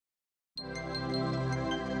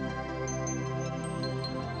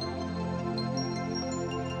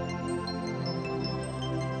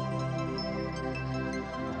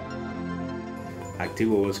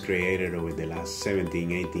ACTEEVO was created over the last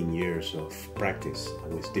 17, 18 years of practice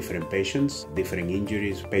with different patients, different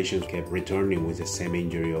injuries. Patients kept returning with the same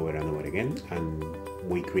injury over and over again, and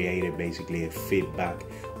we created basically a feedback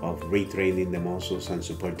of retraining the muscles and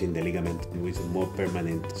supporting the ligament with a more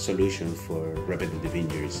permanent solution for repetitive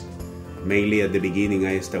injuries. Mainly at the beginning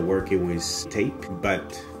I started working with tape,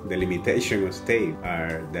 but the limitation of tape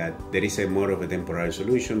are that there is a more of a temporary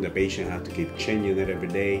solution. The patient has to keep changing it every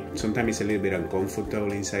day. Sometimes it's a little bit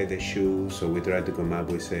uncomfortable inside the shoe, so we try to come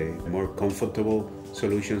up with a more comfortable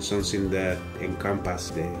solution, something that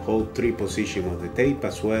encompasses the whole three positions of the tape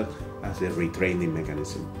as well as the retraining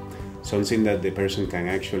mechanism. Something that the person can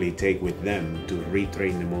actually take with them to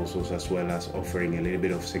retrain the muscles, as well as offering a little bit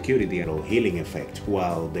of security or healing effect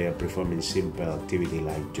while they are performing simple activity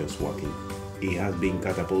like just walking. It has been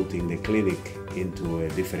catapulting the clinic into a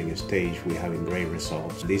different stage. We're having great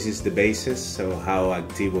results. This is the basis of how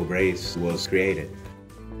ACTEEVO brace was created.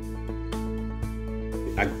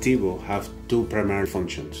 ACTEEVO have two primary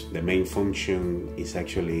functions. The main function is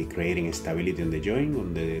actually creating stability in the joint,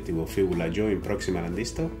 on the tibiofibula joint, proximal and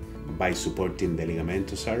distal, by supporting the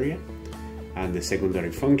ligamentous area. And the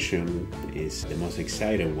secondary function is the most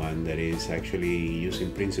exciting one, that is actually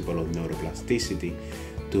using principle of neuroplasticity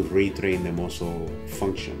to retrain the muscle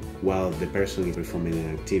function while the person is performing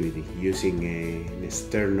an activity using an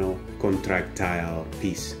external contractile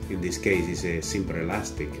piece. In this case, it's a simple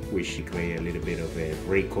elastic, which creates a little bit of a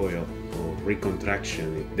recoil or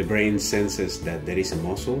recontraction. The brain senses that there is a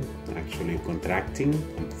muscle actually contracting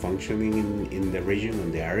and functioning in the region,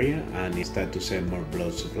 in the area, and it starts to send more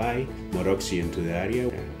blood supply, more oxygen to the area,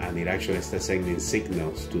 and it actually starts sending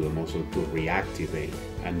signals to the muscle to reactivate,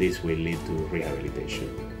 and this will lead to rehabilitation.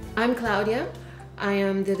 I'm Claudia. I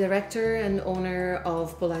am the director and owner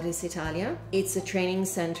of Pilates Italia. It's a training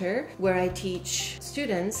center where I teach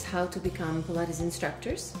students how to become Pilates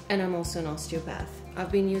instructors, and I'm also an osteopath.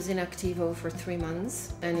 I've been using ACTEEVO for 3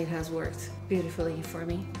 months and it has worked beautifully for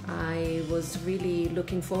me. I was really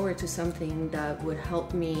looking forward to something that would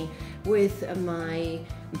help me with my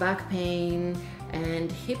back pain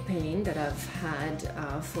and hip pain that I've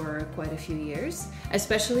had for quite a few years,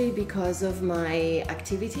 especially because of my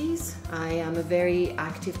activities. I am a very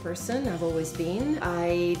active person, I've always been.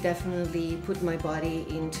 I definitely put my body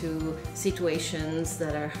into situations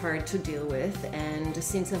that are hard to deal with, and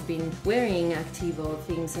since I've been wearing ACTEEVO,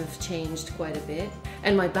 things have changed quite a bit,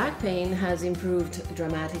 and my back pain has improved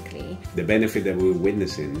dramatically. The benefit that we're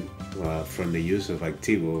witnessing from the use of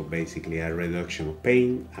ACTEEVO, basically a reduction of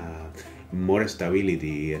pain, more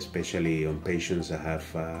stability, especially on patients that have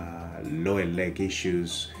lower leg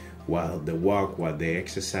issues while they walk, while they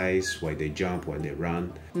exercise, while they jump, while they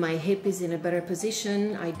run. My hip is in a better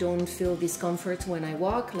position. I don't feel discomfort when I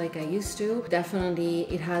walk like I used to. Definitely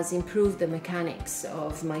it has improved the mechanics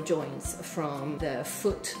of my joints from the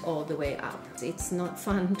foot all the way up. It's not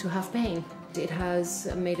fun to have pain. It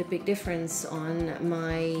has made a big difference on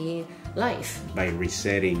my life. By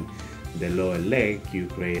resetting the lower leg, you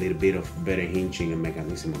create a little bit of better hinging and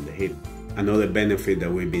mechanism on the hip. Another benefit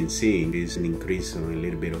that we've been seeing is an increase on a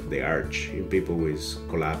little bit of the arch in people with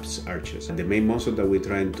collapsed arches. The main muscle that we're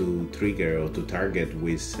trying to trigger or to target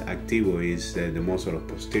with ACTEEVO is the muscle of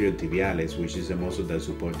posterior tibialis, which is the muscle that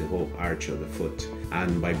supports the whole arch of the foot.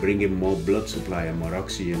 And by bringing more blood supply and more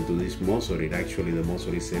oxygen to this muscle, the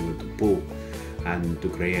muscle is able to pull and to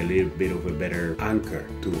create a little bit of a better anchor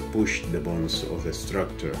to push the bones of the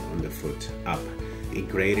structure on the foot up. It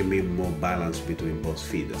created more balance between both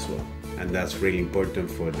feet as well. And that's really important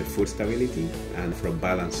for the foot stability and for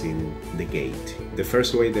balancing the gait. The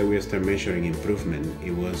first way that we started measuring improvement,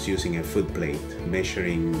 it was using a foot plate,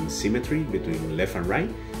 measuring symmetry between left and right,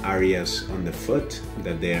 areas on the foot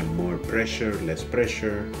that there are more pressure, less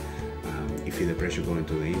pressure, if the pressure going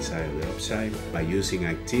to the inside or the outside. By using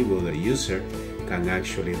ACTEEVO, the user can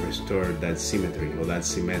actually restore that symmetry or that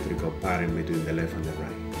symmetrical pattern between the left and the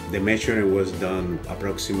right. The measuring was done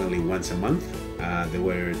approximately once a month. There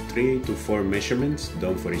were 3 to 4 measurements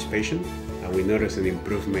done for each patient, and we noticed an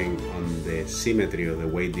improvement on the symmetry of the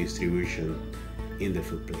weight distribution in the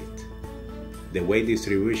foot plate. The weight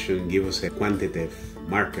distribution gives us a quantitative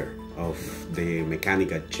marker of the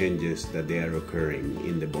mechanical changes that they are occurring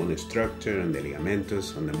in the bone structure and the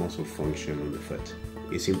ligamentous and the muscle function on the foot.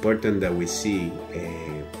 It's important that we see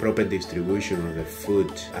a proper distribution of the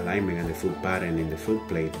foot alignment and the foot pattern in the foot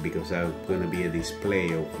plate, because that's going to be a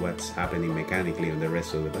display of what's happening mechanically on the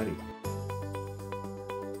rest of the body.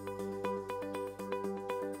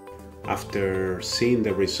 After seeing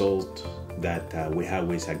the result that we have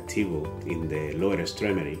with ACTEEVO in the lower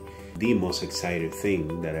extremity, the most exciting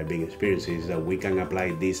thing that I've been experiencing is that we can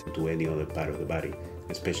apply this to any other part of the body,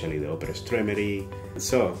 especially the upper extremity.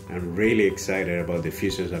 So I'm really excited about the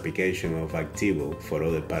future application of ACTEEVO for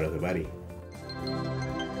other part of the body.